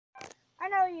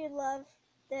know you love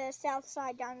the South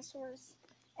Side dinosaurs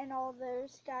and all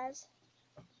those guys,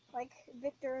 like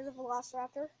Victor the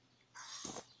Velociraptor.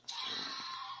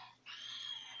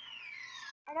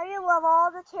 I know you love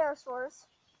all the pterosaurs.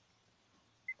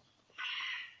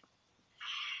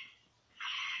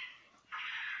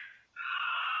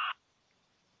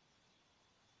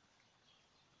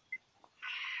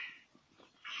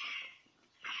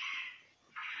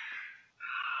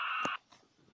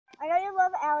 I know you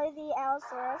love Allie the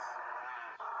Allosaurus.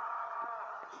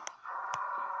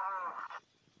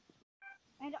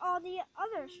 And all the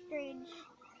other strange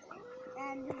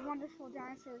and wonderful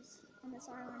dinosaurs on this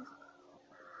island,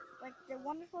 like the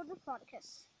wonderful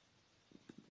Diplodocus.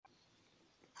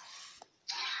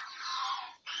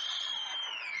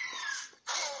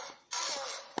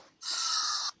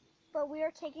 But we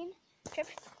are taking a trip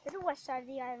to the west side of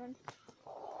the island.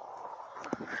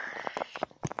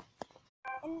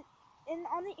 And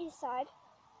on the east side,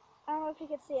 I don't know if you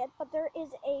can see it, but there is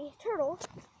a turtle,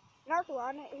 an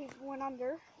archelon, who went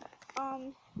under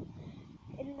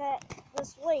in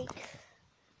this lake.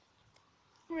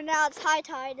 And now it's high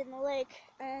tide in the lake,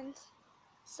 and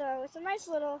so it's a nice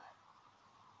little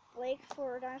lake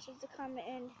for dinosaurs to come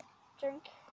and drink.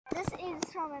 This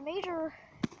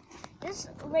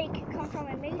lake comes from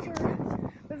a major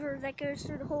river that goes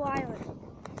through the whole island.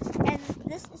 And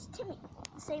this is Timmy,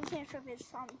 the same tantrum is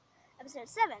from episode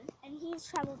 7, and he's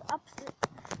traveled up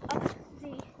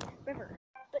the river.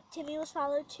 But Timmy was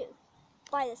followed too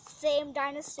by the same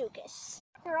Deinosuchus.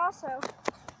 There also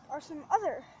are some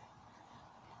other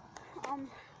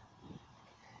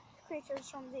creatures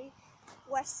from the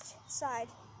west side.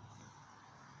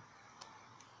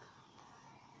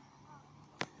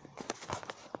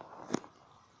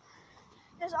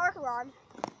 This archelon,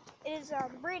 it is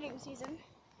breeding season,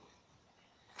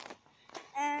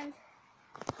 and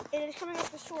it is coming up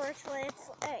the shore to lay its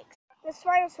eggs. The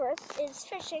Spinosaurus is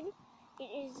fishing. It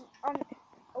is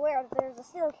unaware that there's a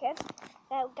coelacanth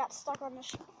that got stuck on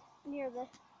near the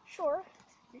shore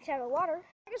in shallow water.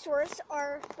 Stegosaurs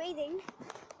are bathing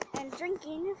and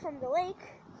drinking from the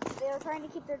lake. They are trying to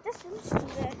keep their distance from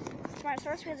the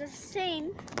Spinosaurus because it's the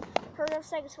same herd of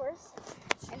Stegosaurs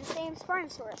and the same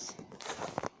Spinosaurus.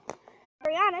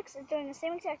 Baryonyx is doing the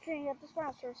same exact thing that the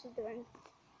Spinosaurus is doing,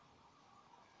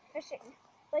 fishing,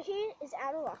 but he is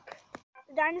out of luck.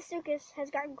 The Deinosuchus has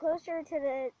gotten closer to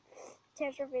the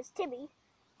Tantrophus Timmy.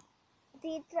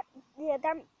 The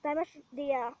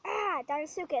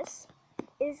Deinosuchus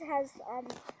has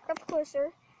crept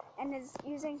closer and is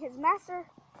using his master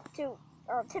to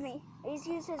Timmy. He's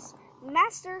used his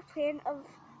master plan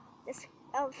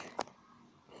of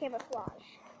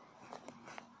camouflage,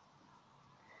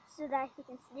 so that he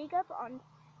can sneak up on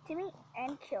Timmy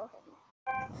and kill him.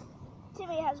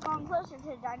 Timmy has gone closer to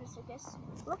the Deinosuchus,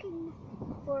 looking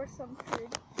for some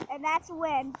food, and that's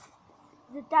when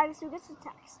the Deinosuchus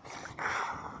attacks.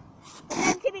 But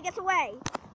then Timmy gets away.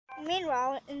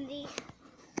 Meanwhile, in the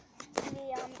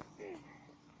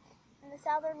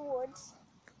southern woods,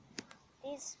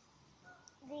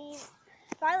 the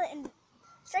Violet and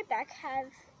Stripeback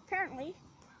have apparently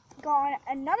gone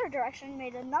another direction,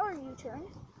 made another U-turn,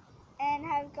 and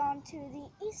have gone to the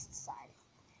east side.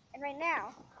 And right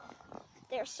now,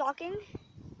 they're stalking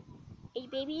a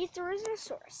baby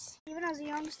Therizinosaurus. Even as a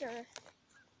youngster,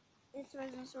 these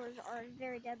Therizinosaurs are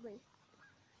very deadly,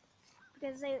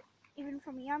 because even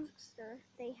from a youngster,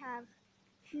 they have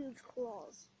huge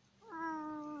claws.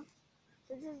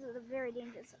 So this is a very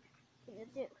dangerous thing to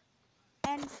do.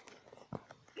 And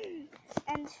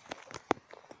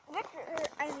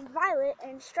Violet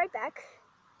and Stripeback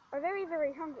are very,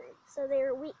 very hungry, so they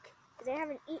are weak. They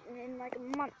haven't eaten in like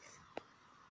a month.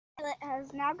 Violet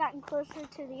has now gotten closer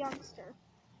to the youngster,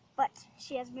 but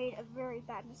she has made a very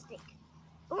bad mistake.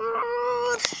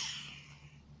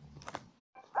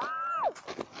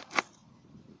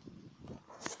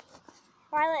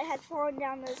 Violet had fallen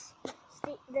down this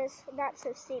not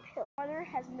so steep hill. Mother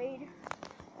has made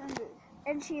a move,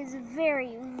 and she is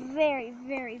very, very,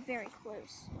 very, very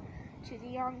close to the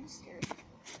youngster,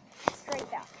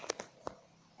 Stripeback,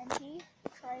 and he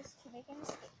tries to make an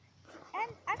escape.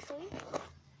 And actually,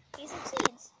 he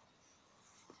succeeds.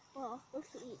 Well, let's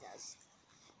see what he does.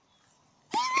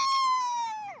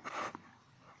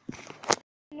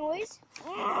 Noise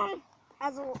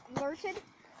has alerted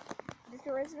the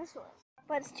Therizinosaurus,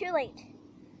 but it's too late.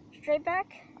 Stripeback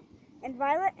and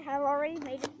Violet have already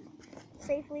made it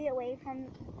safely away from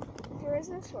the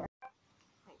Therizinosaurus.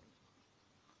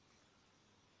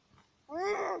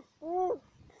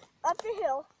 Up the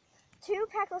hill, two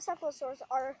Pachycephalosaurs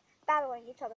are battling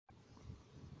each other.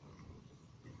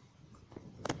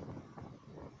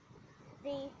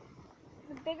 The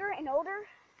bigger and older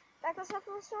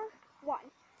Brachiocephalosaur won.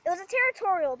 It was a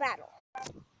territorial battle.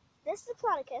 This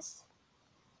Diplodocus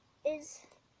is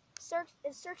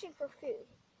searching for food.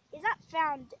 He's not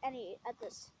found any at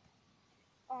this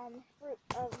root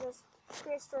of this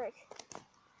prehistoric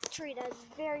tree that is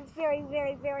very, very,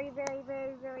 very, very, very,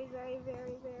 very, very, very,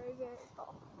 very, very, very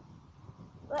tall.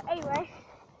 But anyway,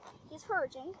 he's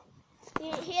foraging.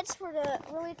 He hits for the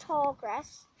really tall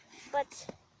grass, but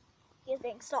he is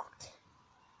being stalked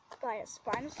by a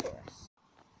Spinosaurus.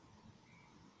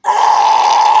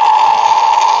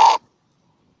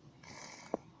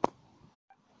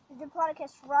 The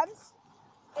Diplodocus runs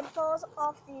and falls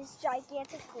off these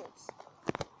gigantic roots.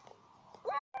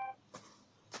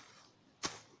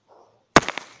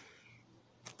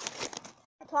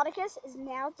 The Diplodocus is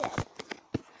now dead.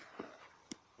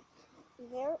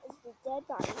 There is the dead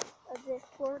body of this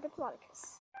poor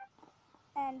Diplodocus.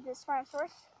 And the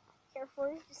Spinosaurus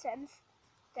carefully descends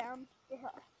down the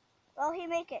hill. Will he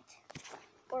make it?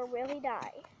 Or will he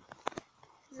die?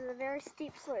 This is a very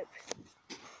steep slope.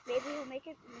 Maybe he'll make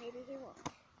it, maybe he won't.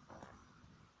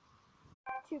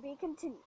 To be continued.